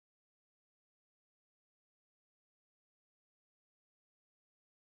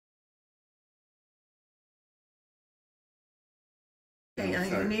Okay,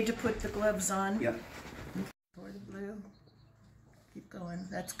 you need to put the gloves on. Yep. For the blue. Keep going.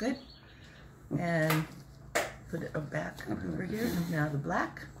 That's good. And put it back over here. And now the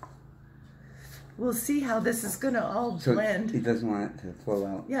black. We'll see how this is going to all blend. It doesn't want it to flow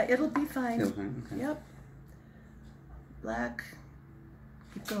out? Yeah, it'll be fine. It'll be fine? Okay. Yep. Black.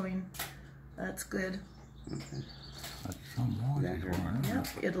 Keep going. That's good. Okay. That's some more. Yep,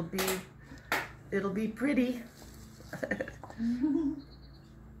 it'll be pretty.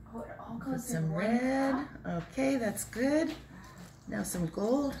 Oh, it all goes Put some in red. Okay, that's good. Now some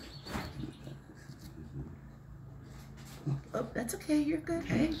gold. Oh, that's okay. You're good.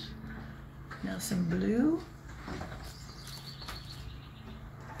 Okay. Now some blue.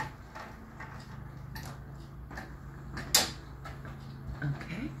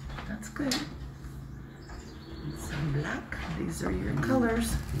 Okay, that's good. And some black. These are your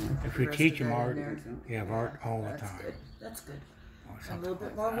colors. If you teach them art, you have art all the time. Good. That's good. A little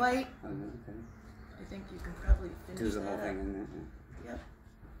bit more white. I think you can probably finish that up. Yep.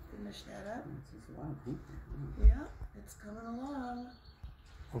 Finish that up. Yeah, it's coming along.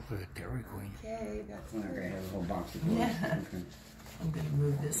 Hopefully the Dairy Queen. Okay, that's good. Okay, a little box of Yeah. I'm going to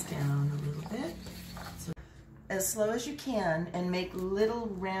move this down a little bit. So, as slow as you can, and make little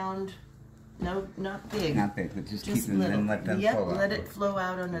round, no, not big. Not big, but just keep them little. and let them flow out. Let it flow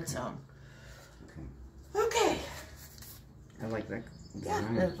out on its own. Okay. I like that.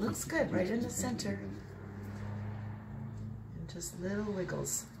 Yeah, it looks good right in the center. And just little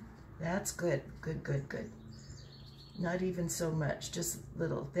wiggles. That's good. Good, good, good. Not even so much, just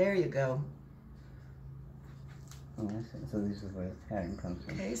little. There you go. Oh, I see. So this is where the pattern comes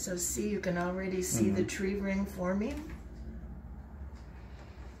from. Okay, so see, you can already see the tree ring forming.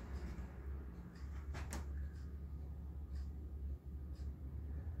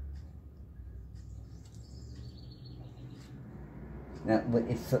 Now, what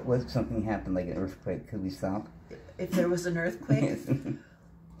if something happened, like an earthquake, could we stop? If there was an earthquake,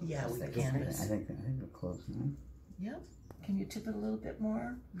 yeah, we canvas. I think we're close now. Yep. Can you tip it a little bit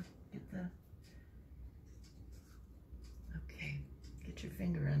more? Get the. Okay. Get your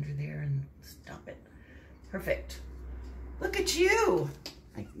finger under there and stop it. Perfect. Look at you.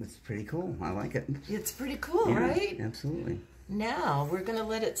 It's pretty cool. I like it. It's pretty cool, yeah, right? Absolutely. Now we're gonna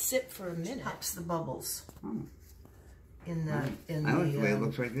let it sit for a minute. Pops the bubbles. Oh. I like the way it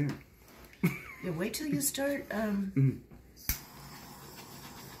looks right there. Yeah, wait till you start.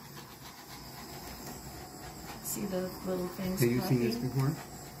 See the little things. Have you seen this before?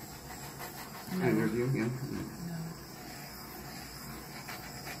 No. Either of you? Yeah. No.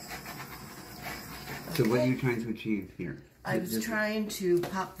 So what are you trying to achieve here? I was trying to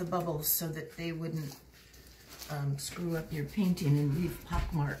pop the bubbles so that they wouldn't screw up your painting and leave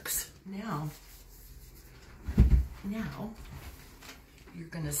pop marks. Now, you're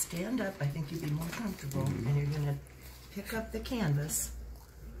going to stand up. I think you'd be more comfortable. And you're going to pick up the canvas.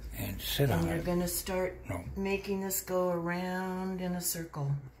 And sit on it. And you're going to start making this go around in a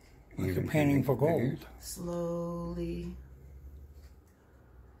circle. Like you're painting for gold. Slowly.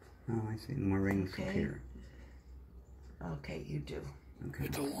 Oh, I see. More rings here. Okay, you do. Okay.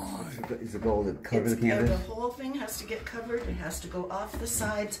 It's a line. Is the gold to cover the canvas? The whole thing has to get covered. It has to go off the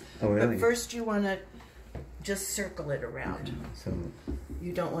sides. Oh, really? But first you want to just circle it around. Okay. So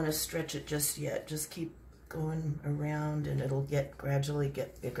you don't want to stretch it just yet. Just keep going around and it'll gradually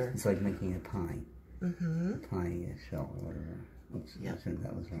get bigger. It's like making a pie. Mm-hmm. A pie shell or whatever. Oops, I think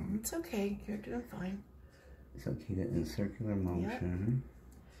that was wrong. It's okay. You're doing fine. So keep it in circular motion. Yep.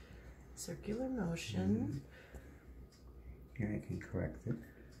 Circular motion. Here I can correct it.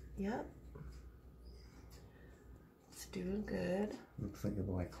 Yep. It's doing good. Looks like a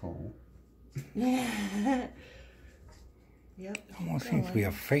black hole. Yeah. Yep. Almost seems to be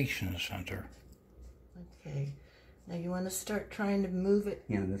a face in the center. Okay. Now you want to start trying to move it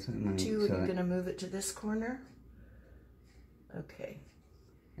this one. you're going to move it to this corner. Okay.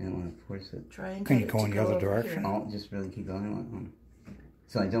 And I want to force it. Try and Can you go in the other direction? Oh, just really keep going.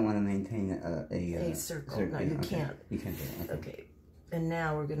 So I don't want to maintain a circle. No, you can't. You can't do it. Okay. And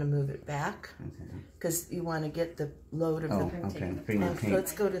now we're going to move it back. Okay. Because you want to get the load of the okay.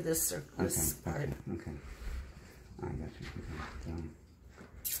 Let's go to this circle. This part. Okay. I got you. Okay.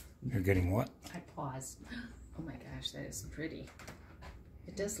 You're getting what? I paused. Oh my gosh, that is pretty.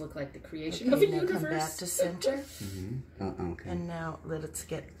 It does look like the creation of a universe. Come back to center. Okay. And now let's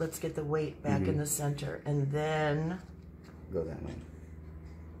get the weight back in the center, and then go that way.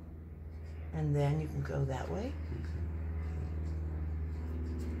 And then you can go that way. Okay.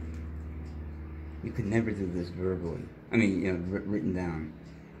 You could never do this verbally. I mean, written down.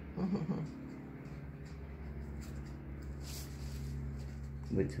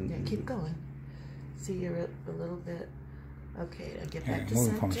 Yeah, keep going. See, you're a little bit. Okay, I get back to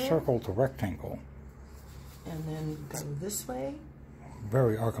Moving center. from circle to rectangle. And then go this way.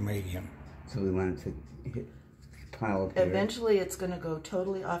 Very Archimedean. So we wanted to hit pile up here. Eventually, it's going to go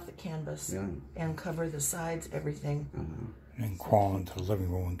totally off the canvas and cover the sides, everything. And crawl into the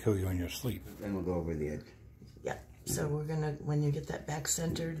living room and kill you in your sleep. Then we'll go over the edge. Yeah. So we're going to, when you get that back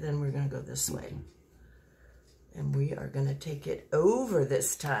centered, then we're going to go this way. And we are going to take it over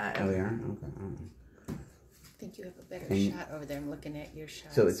this time. Oh, we are? Okay. I think you have a better shot over there. I'm looking at your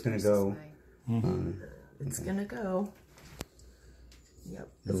shot. So it's going to go... It's going to go. Yep.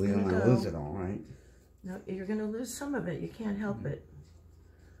 But we don't want to lose it all, right? No, you're going to lose some of it. You can't help it.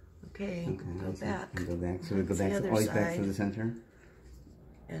 Okay, go back. And go back. So we go back, always back to the center?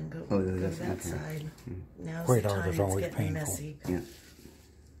 And go, go that side. Now's Great the art time is it's always getting painful. messy. Yeah.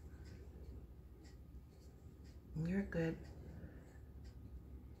 You're good.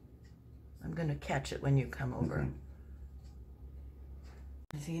 I'm going to catch it when you come over. Okay.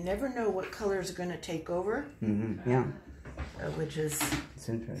 So you never know what colors are going to take over. Yeah. Which is... It's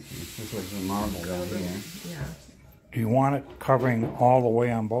interesting. This was a marble down here. Yeah. Do you want it covering all the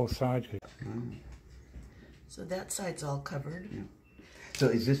way on both sides? So that side's all covered. Yeah. So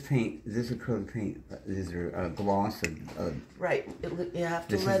is this paint, is this acrylic paint, is there a gloss? Right. You have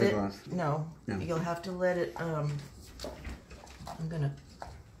to this let is the it... gloss? No. You'll have to let it... I'm going to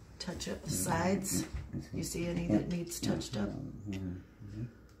touch up the sides. You see any that needs touched up?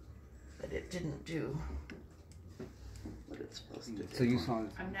 But it didn't do what it's supposed to do. So you saw...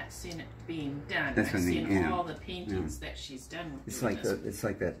 I'm not seeing it being done. That's I've what I mean, seen all the paintings that she's done. It's like it's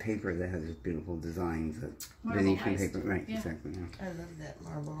like that paper that has beautiful designs, that Venetian paper, right? Yeah. Exactly. Yeah. I love that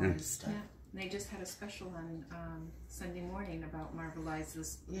marbleized stuff. Yeah, they just had a special on Sunday morning about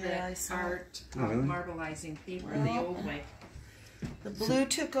marbleized I saw art, Oh, really? marbleizing paper the old way. The blue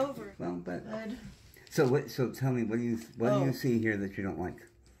took over. Well, but Good. so tell me, what do you see here that you don't like?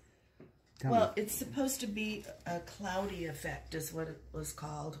 Tell me. Well, it's supposed to be a cloudy effect, is what it was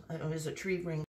called. Is it tree ring?